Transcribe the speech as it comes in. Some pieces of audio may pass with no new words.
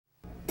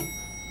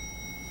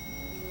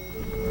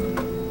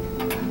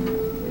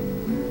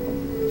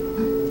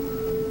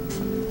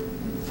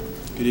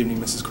evening,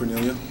 Mrs.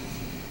 Cornelia.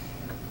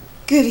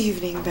 Good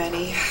evening,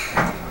 Benny.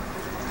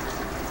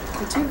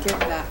 Could you give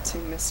that to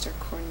Mr.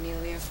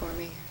 Cornelia for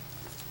me?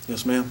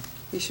 Yes, ma'am.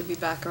 You should be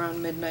back around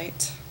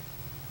midnight.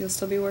 You'll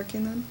still be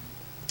working then?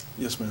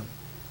 Yes, ma'am.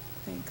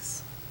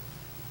 Thanks.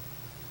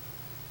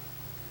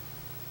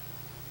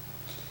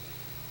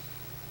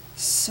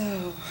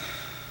 So,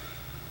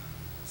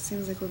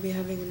 seems like we'll be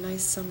having a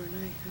nice summer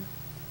night, huh?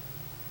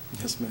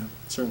 Yes, ma'am.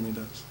 It certainly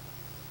does.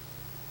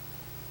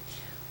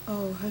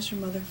 Oh, how's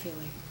your mother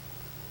feeling?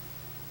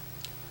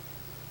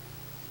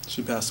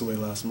 She passed away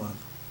last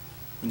month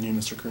when you and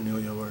Mr.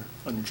 Cornelia were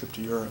on your trip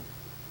to Europe.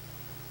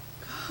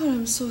 God,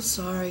 I'm so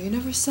sorry. You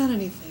never said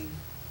anything.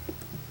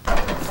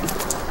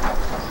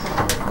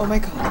 Oh my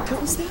God,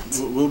 what was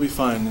that? We'll be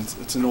fine.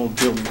 It's an old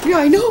building. Yeah,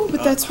 I know,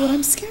 but that's what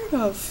I'm scared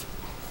of.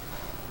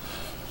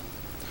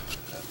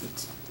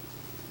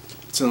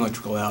 It's an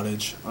electrical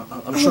outage.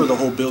 I'm sure the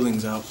whole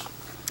building's out.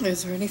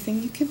 Is there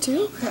anything you can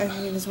do? I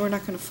mean, we're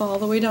not going to fall all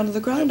the way down to the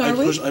ground, are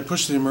we? I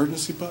pushed the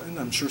emergency button.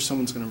 I'm sure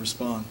someone's going to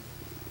respond.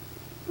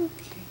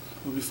 Okay.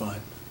 We'll be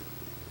fine.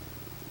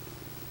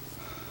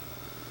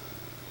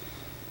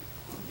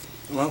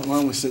 Why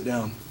don't we sit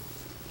down?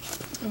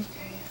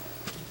 Okay.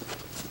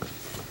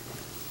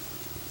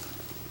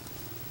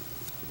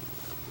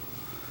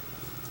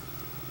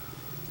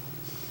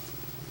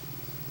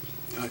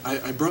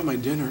 I brought my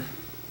dinner.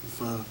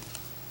 If,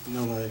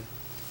 I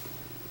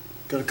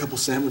got a couple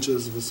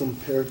sandwiches with some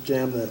pear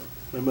jam that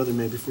my mother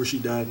made before she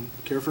died.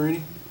 Care for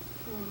any?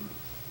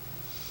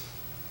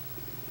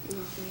 No,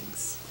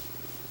 thanks.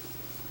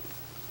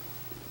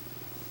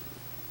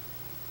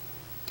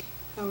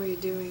 How are you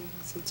doing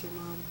since your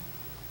mom?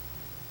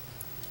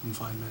 I'm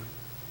fine, ma'am.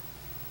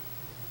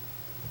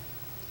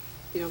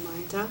 You don't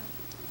mind, huh?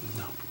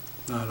 No,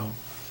 not at all.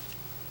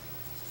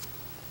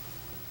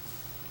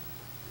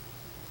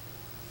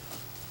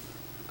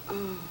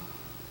 Oh,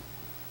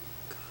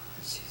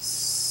 God, she's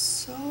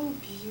so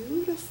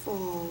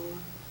beautiful.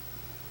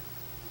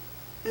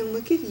 And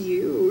look at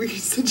you, you're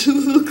such a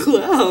little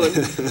clown.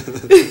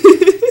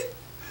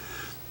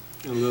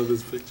 I love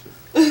this picture.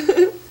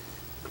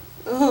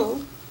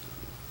 Oh.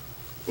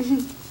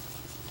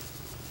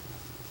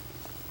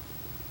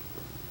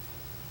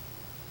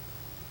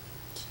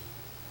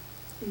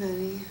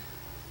 Benny,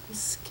 I'm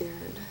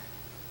scared.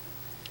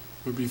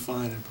 We'll be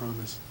fine, I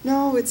promise.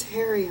 No, it's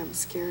Harry I'm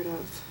scared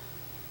of.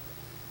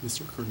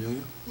 Mr.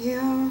 Cornelia?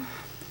 Yeah,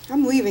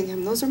 I'm leaving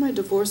him. Those are my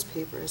divorce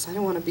papers. I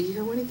don't want to be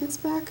here when he gets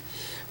back.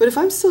 But if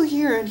I'm still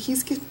here and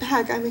he's getting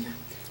back, I mean...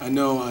 I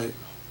know, I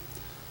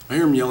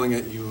hear him yelling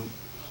at you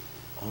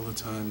all the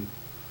time.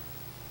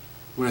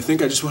 When I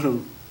think I just want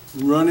to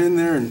run in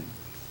there and...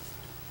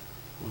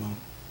 Well,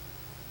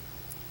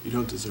 you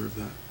don't deserve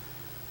that.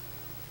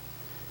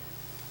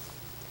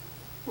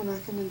 We're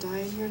not going to die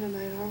in here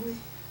tonight, are we?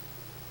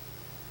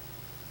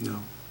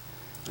 No.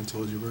 I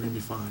told you, we're going to be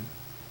fine.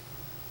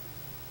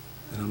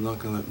 And I'm not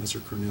going to let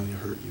Mr. Cornelia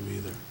hurt you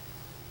either.